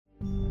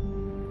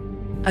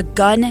A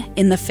gun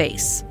in the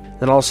face.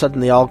 Then all of a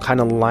sudden, they all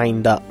kind of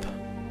lined up.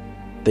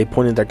 They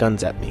pointed their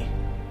guns at me.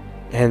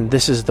 And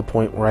this is the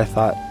point where I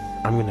thought,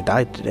 I'm going to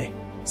die today.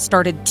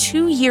 Started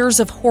 2 years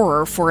of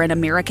horror for an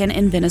American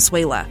in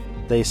Venezuela.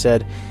 They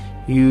said,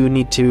 you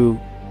need to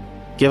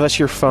give us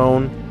your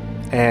phone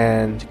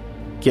and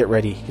get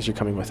ready because you're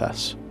coming with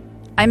us.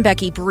 I'm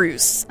Becky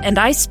Bruce, and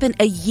I spent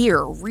a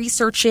year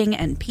researching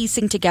and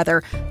piecing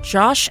together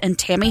Josh and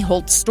Tammy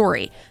Holt's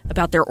story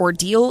about their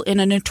ordeal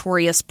in a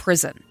notorious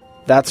prison.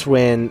 That's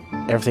when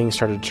everything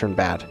started to turn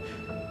bad.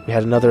 We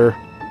had another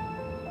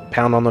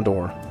pound on the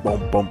door.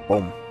 Boom, boom,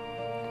 boom.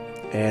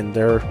 And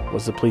there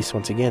was the police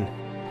once again.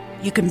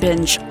 You can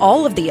binge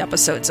all of the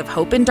episodes of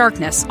Hope in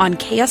Darkness on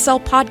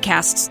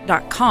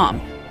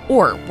KSLpodcasts.com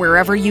or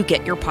wherever you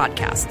get your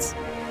podcasts.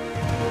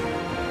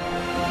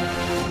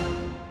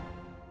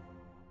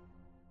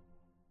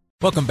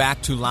 Welcome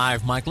back to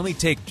Live Mike. Let me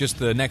take just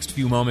the next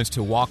few moments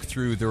to walk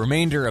through the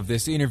remainder of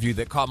this interview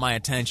that caught my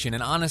attention,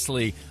 and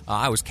honestly,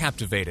 I was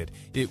captivated.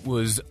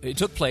 It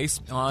took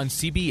place on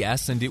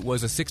CBS, and it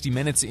was a 60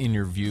 Minutes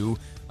interview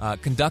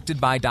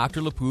conducted by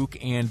Dr. LaPook,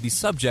 and the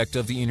subject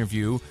of the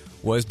interview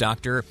was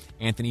Dr.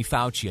 Anthony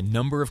Fauci. A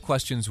number of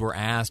questions were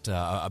asked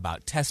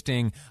about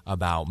testing,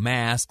 about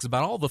masks,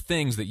 about all the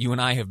things that you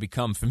and I have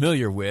become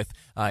familiar with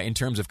in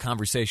terms of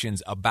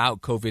conversations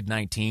about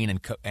COVID-19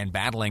 and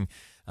battling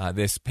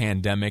this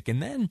pandemic.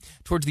 And then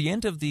towards the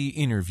end of the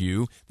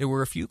interview, there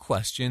were a few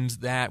questions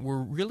that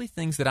were really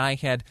things that I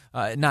had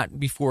not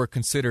before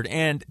considered,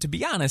 and to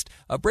be honest,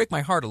 break my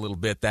heart a little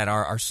bit, that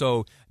are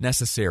so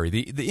necessary.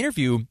 The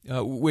interview,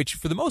 which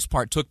for the most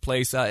part took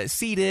place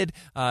seated,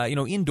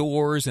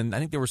 indoors, and I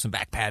think there were some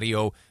back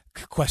patio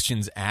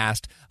questions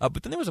asked,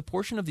 but then there was a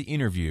portion of the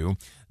interview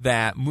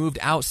that moved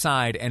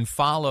outside and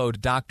followed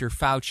Dr.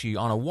 Fauci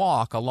on a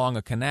walk along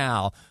a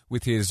canal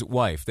with his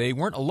wife. They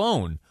weren't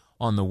alone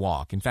on the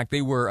walk. In fact,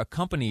 they were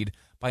accompanied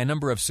by a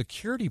number of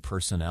security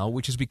personnel,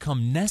 which has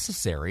become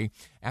necessary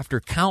after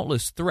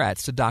countless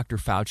threats to Dr.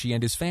 Fauci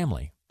and his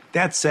family.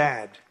 That's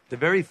sad. The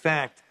very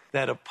fact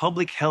that a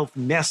public health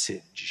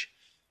message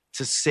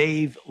to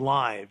save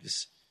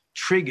lives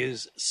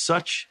triggers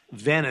such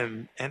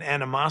venom and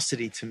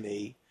animosity to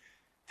me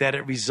that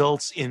it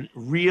results in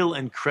real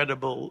and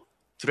credible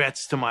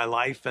threats to my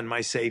life and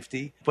my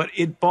safety. But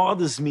it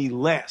bothers me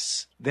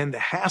less than the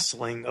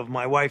hassling of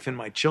my wife and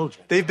my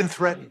children. They've been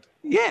threatened.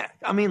 Yeah.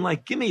 I mean,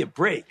 give me a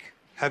break.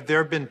 Have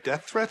there been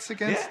death threats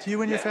against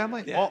you and your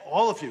family? Yeah.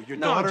 All of you, your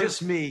daughters? No,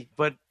 just me,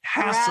 but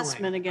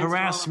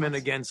harassment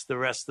against the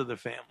rest of the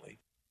family.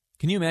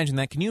 Can you imagine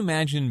that? Can you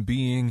imagine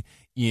being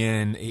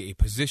in a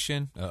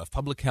position of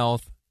public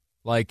health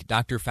like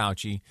Dr.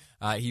 Fauci?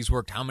 He's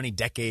worked how many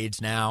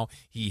decades now?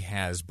 He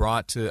has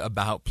brought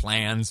about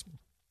plans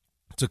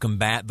to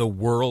combat the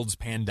world's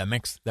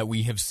pandemics that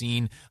we have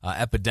seen,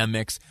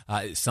 epidemics,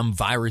 some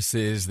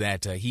viruses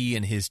that he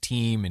and his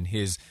team and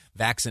his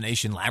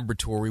vaccination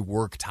laboratory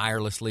work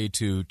tirelessly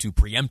to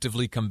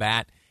preemptively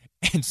combat.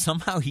 And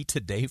somehow he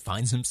today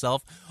finds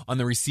himself on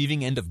the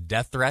receiving end of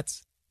death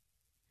threats.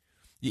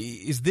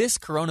 Is this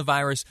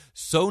coronavirus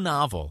so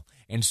novel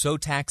and so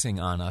taxing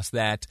on us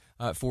that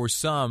for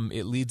some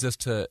it leads us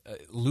to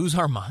lose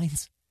our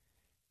minds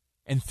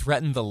and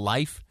threaten the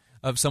life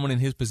of someone in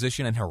his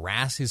position and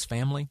harass his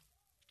family?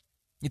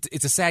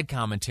 It's a sad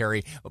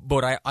commentary,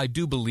 but I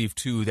do believe,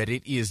 too, that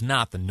it is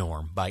not the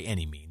norm by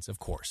any means, of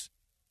course.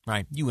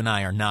 Right? You and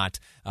I are not,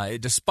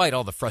 despite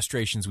all the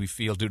frustrations we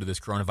feel due to this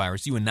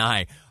coronavirus, you and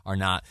I are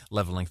not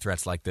leveling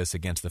threats like this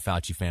against the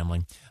Fauci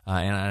family.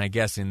 And I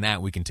guess in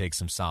that we can take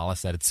some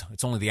solace that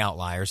it's only the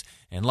outliers.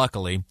 And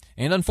luckily,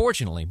 and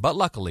unfortunately, but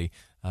luckily,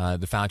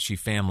 the Fauci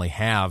family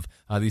have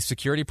these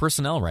security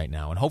personnel right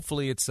now. And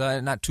hopefully it's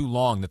not too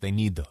long that they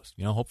need those.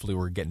 Hopefully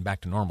we're getting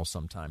back to normal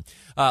sometime.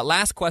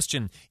 Last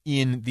question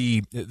in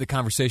the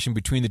conversation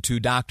between the two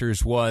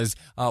doctors was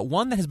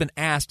one that has been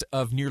asked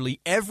of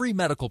nearly every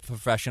medical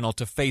professional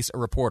to face a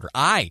reporter.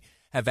 I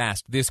have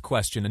asked this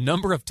question a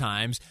number of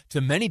times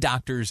to many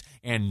doctors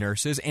and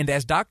nurses, and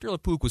as Dr.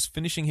 LaPook was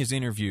finishing his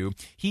interview,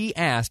 he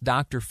asked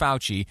Dr.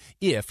 Fauci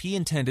if he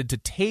intended to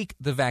take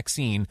the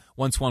vaccine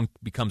once one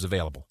becomes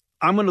available.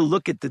 I'm going to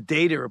look at the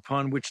data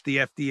upon which the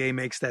FDA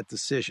makes that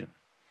decision.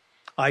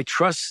 I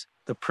trust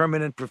the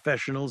permanent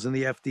professionals in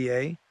the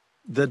FDA.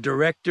 The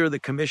director, the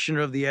commissioner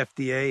of the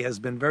FDA has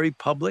been very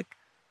public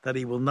that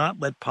he will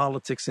not let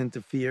politics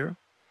interfere.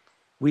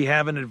 We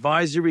have an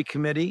advisory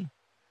committee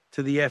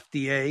to the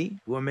FDA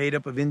who are made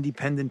up of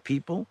independent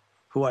people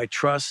who I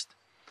trust.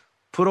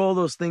 Put all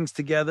those things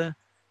together.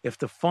 If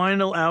the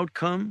final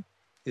outcome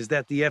is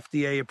that the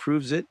FDA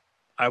approves it,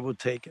 I will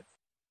take it.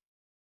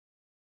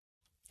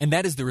 And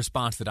that is the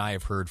response that I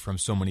have heard from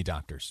so many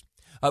doctors,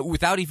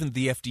 without even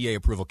the FDA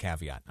approval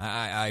caveat.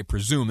 I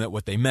presume that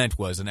what they meant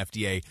was an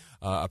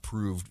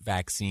FDA-approved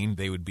vaccine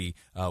they would be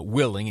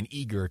willing and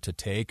eager to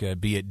take,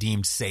 be it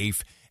deemed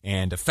safe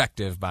and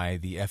effective by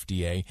the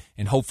FDA,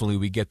 and hopefully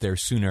we get there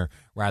sooner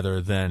rather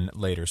than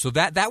later. So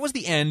that was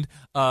the end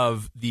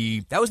of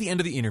the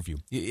interview.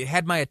 It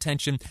had my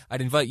attention.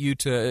 I'd invite you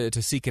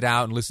to seek it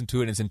out and listen to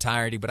it in its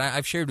entirety, but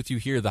I've shared with you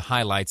here the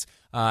highlights.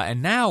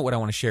 And now what I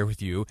want to share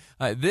with you,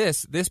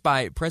 this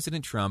by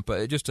President Trump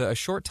just a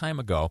short time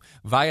ago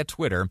via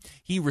Twitter.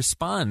 He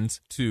responds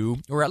to,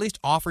 or at least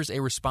offers a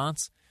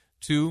response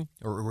to,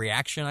 or a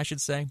reaction, I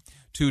should say,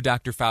 to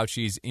Dr.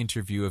 Fauci's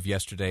interview of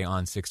yesterday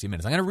on 60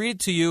 Minutes. I'm going to read it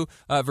to you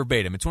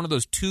verbatim. It's one of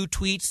those two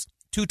tweet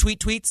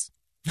tweets,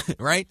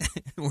 right?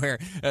 Where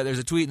there's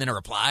a tweet and then a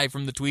reply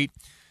from the tweet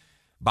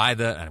by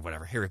the,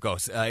 whatever, here it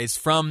goes. It's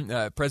from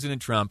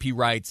President Trump. He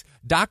writes,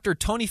 Dr.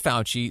 Tony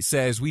Fauci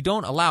says we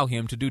don't allow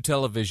him to do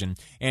television,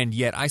 and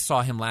yet I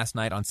saw him last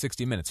night on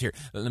 60 Minutes. Here,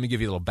 let me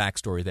give you a little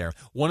backstory there.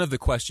 One of the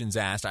questions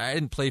asked, I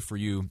didn't play for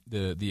you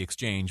the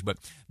exchange, but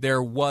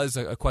there was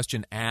a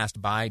question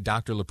asked by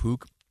Dr.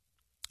 LaPook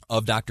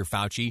of Dr.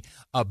 Fauci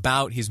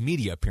about his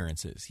media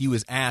appearances. He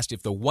was asked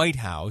if the White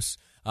House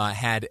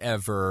had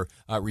ever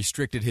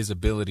restricted his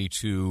ability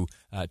to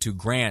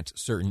grant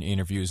certain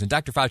interviews. And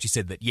Dr. Fauci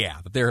said that,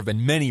 that there have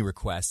been many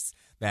requests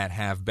that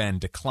have been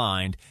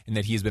declined and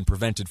that he has been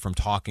prevented from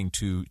talking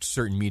to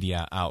certain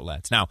media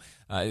outlets. Now,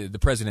 the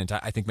president,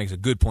 I think, makes a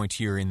good point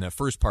here in the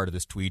first part of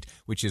this tweet,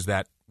 which is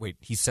that,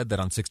 he said that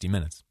on 60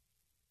 Minutes.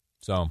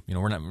 So,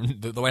 we're not,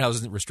 the White House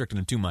isn't restricting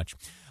him too much.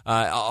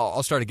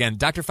 I'll start again.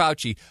 Dr.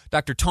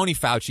 Tony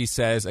Fauci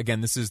says, again,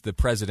 this is the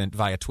president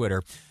via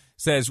Twitter,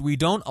 says we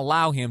don't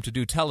allow him to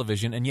do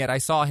television, and yet I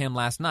saw him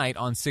last night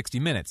on 60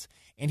 Minutes,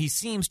 and he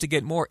seems to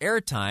get more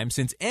airtime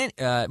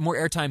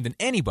than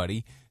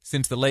anybody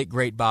since the late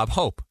great Bob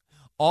Hope.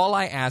 All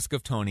I ask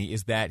of Tony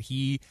is that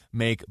he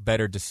make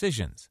better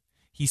decisions.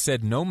 He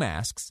said no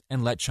masks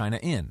and let China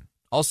in.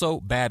 Also,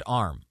 bad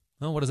arm.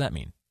 Well, what does that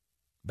mean?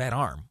 Bad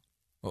arm.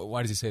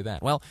 Why does he say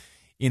that? Well,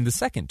 in the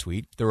second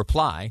tweet, the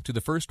reply to the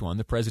first one,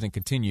 the president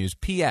continues,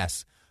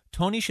 P.S.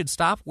 Tony should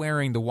stop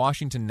wearing the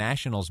Washington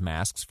Nationals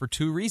masks for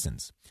two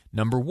reasons.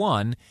 Number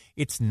one,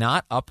 it's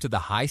not up to the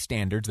high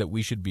standards that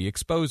we should be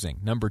exposing.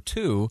 Number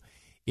two,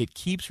 it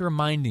keeps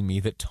reminding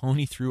me that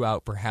Tony threw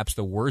out perhaps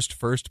the worst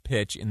first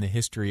pitch in the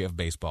history of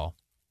baseball.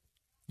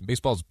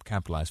 Baseball's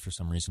capitalized for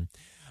some reason.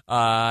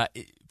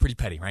 Pretty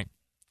petty, right?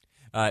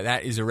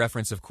 That is a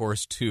reference, of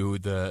course, to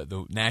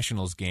the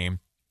Nationals game.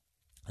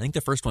 I think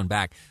the first one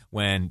back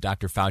when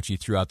Dr. Fauci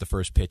threw out the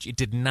first pitch, it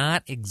did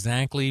not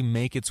exactly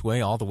make its way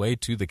all the way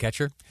to the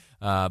catcher,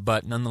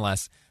 but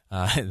nonetheless,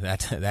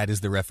 that is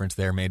the reference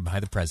there made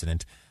by the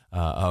president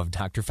of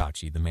Dr.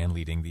 Fauci, the man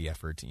leading the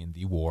effort in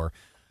the war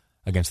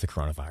against the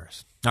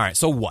coronavirus. All right,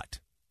 so what?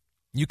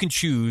 You can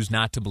choose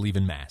not to believe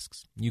in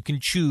masks. You can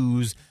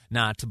choose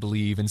not to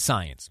believe in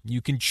science.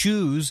 You can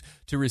choose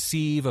to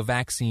receive a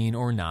vaccine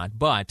or not,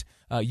 but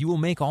you will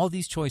make all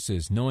these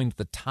choices knowing that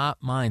the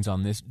top minds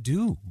on this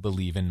do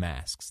believe in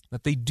masks,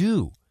 that they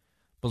do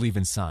believe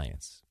in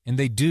science, and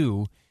they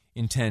do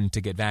intend to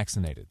get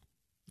vaccinated.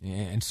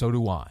 And so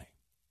do I.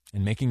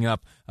 And making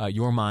up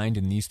your mind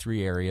in these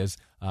three areas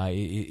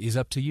is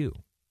up to you.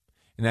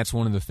 And that's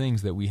one of the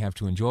things that we have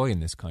to enjoy in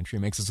this country.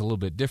 It makes us a little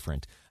bit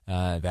different,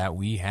 that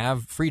we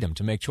have freedom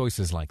to make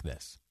choices like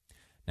this.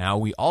 Now,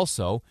 we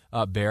also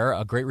bear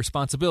a great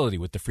responsibility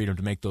with the freedom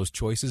to make those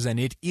choices, and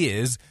it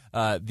is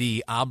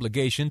the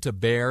obligation to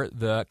bear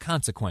the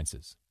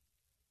consequences.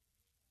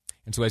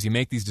 And so as you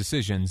make these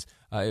decisions,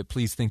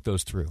 please think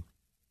those through.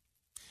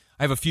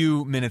 I have a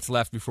few minutes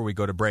left before we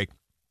go to break.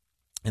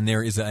 And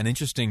there is an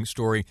interesting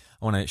story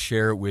I want to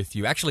share with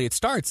you. Actually, it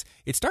starts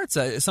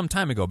some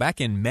time ago, back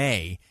in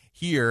May,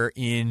 here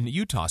in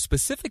Utah,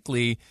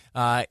 specifically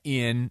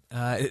in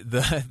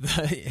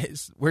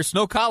where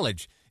Snow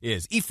College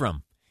is,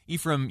 Ephraim,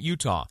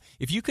 Utah.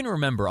 If you can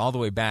remember all the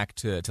way back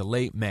to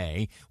late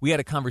May, we had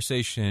a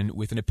conversation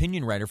with an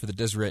opinion writer for the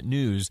Deseret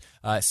News,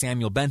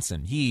 Samuel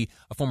Benson. He,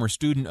 a former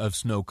student of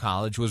Snow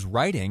College, was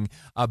writing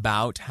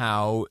about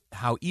how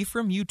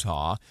Ephraim,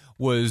 Utah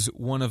was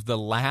one of the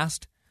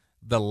last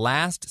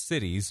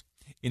cities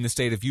in the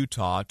state of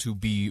Utah to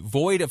be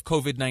void of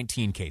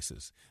COVID-19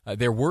 cases.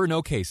 There were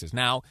no cases.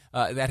 Now,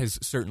 that has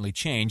certainly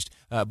changed,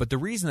 but the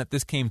reason that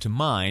this came to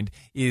mind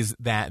is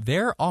that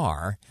there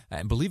are,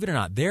 and believe it or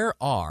not, there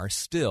are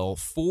still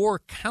 4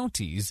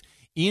 counties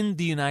in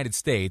the United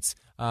States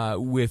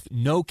with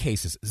no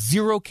cases,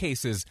 0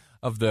 cases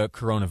of the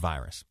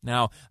coronavirus.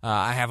 Now,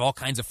 I have all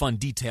kinds of fun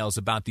details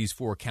about these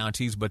 4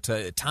 counties, but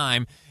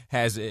time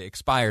has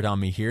expired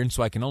on me here, and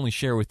so I can only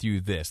share with you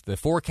this. The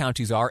 4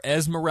 counties are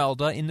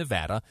Esmeralda in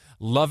Nevada,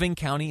 Loving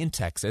County in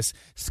Texas,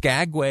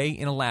 Skagway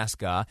in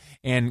Alaska,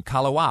 and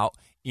Kalawao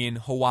in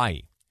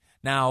Hawaii.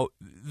 Now,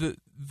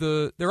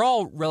 they're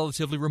all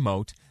relatively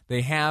remote.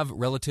 They have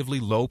relatively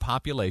low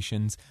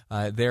populations.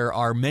 There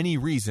are many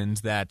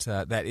reasons that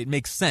it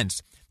makes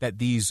sense that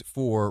these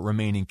 4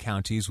 remaining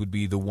counties would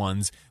be the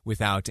ones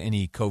without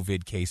any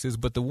COVID cases.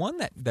 But the one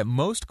that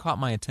most caught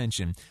my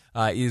attention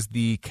is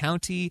the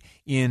county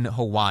in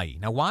Hawaii.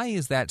 Now, why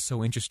is that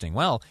so interesting?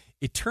 Well,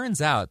 it turns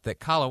out that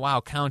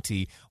Kalawao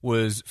County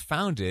was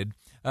founded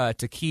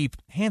to keep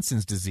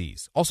Hansen's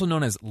disease, also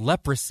known as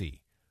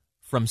leprosy,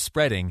 from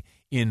spreading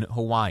in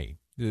Hawaii.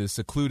 The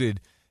secluded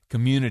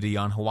community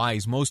on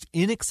Hawaii's most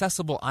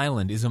inaccessible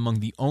island is among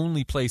the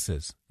only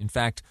places. In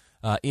fact,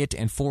 it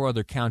and 4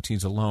 other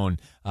counties alone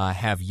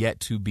have yet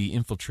to be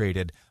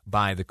infiltrated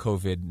by the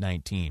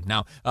COVID-19.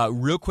 Now,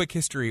 real quick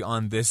history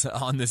on this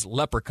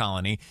leper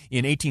colony.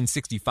 In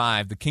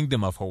 1865, the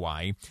Kingdom of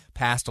Hawaii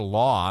passed a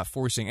law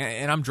forcing,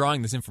 and I'm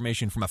drawing this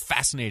information from a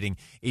fascinating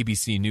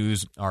ABC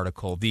News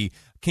article. The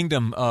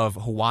Kingdom of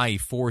Hawaii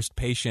forced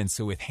patients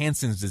with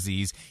Hansen's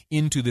disease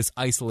into this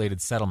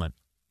isolated settlement.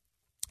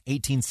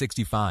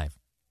 1865.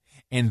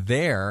 And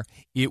there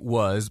it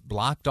was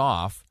blocked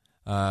off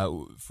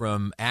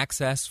from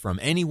access from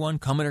anyone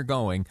coming or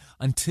going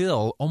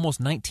until almost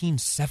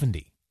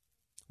 1970,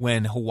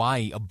 when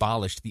Hawaii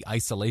abolished the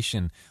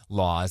isolation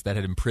laws that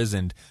had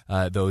imprisoned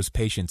those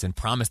patients and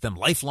promised them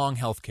lifelong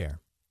health care.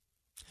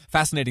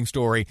 Fascinating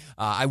story.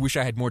 I wish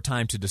I had more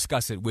time to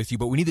discuss it with you,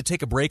 but we need to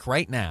take a break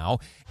right now.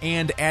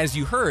 And as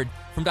you heard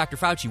from Dr.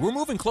 Fauci, we're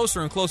moving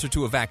closer and closer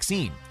to a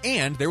vaccine.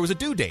 And there was a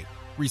due date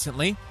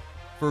recently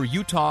for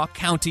Utah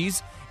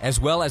counties as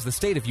well as the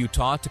state of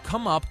Utah to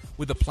come up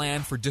with a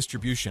plan for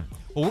distribution.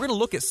 Well, we're going to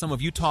look at some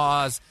of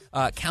Utah's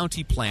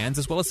county plans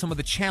as well as some of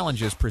the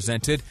challenges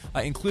presented,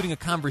 including a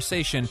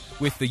conversation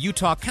with the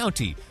Utah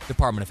County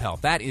Department of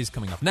Health. That is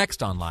coming up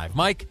next on Live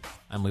Mike.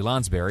 I'm Lee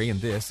Lonsberry,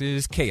 and this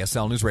is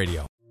KSL News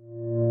Radio.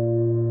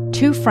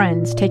 2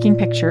 friends taking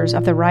pictures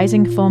of the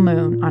rising full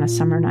moon on a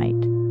summer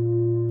night.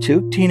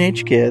 2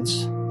 teenage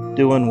kids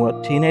doing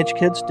what teenage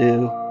kids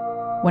do.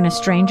 When a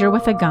stranger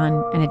with a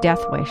gun and a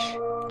death wish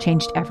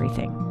changed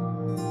everything.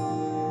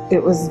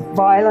 It was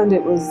violent,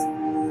 it was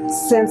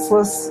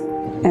senseless,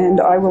 and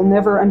I will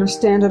never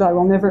understand it, I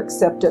will never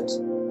accept it.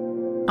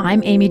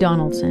 I'm Amy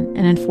Donaldson,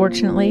 and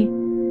unfortunately,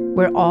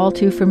 we're all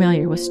too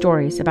familiar with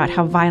stories about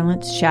how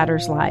violence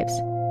shatters lives.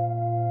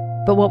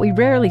 But what we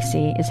rarely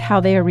see is how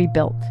they are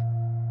rebuilt.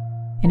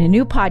 In a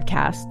new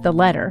podcast, The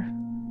Letter,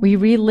 we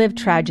relive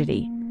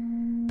tragedy,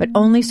 but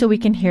only so we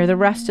can hear the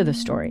rest of the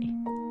story.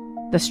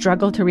 The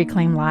struggle to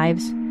reclaim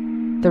lives,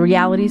 the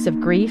realities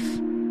of grief,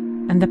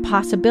 and the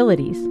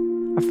possibilities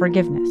of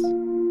forgiveness.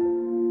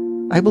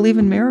 I believe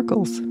in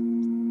miracles.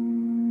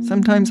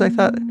 Sometimes I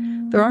thought,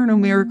 there are no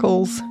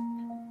miracles.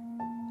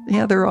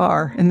 Yeah, there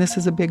are, and this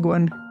is a big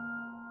one.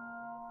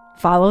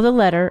 Follow The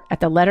Letter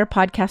at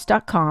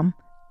theletterpodcast.com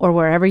or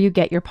wherever you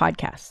get your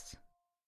podcasts.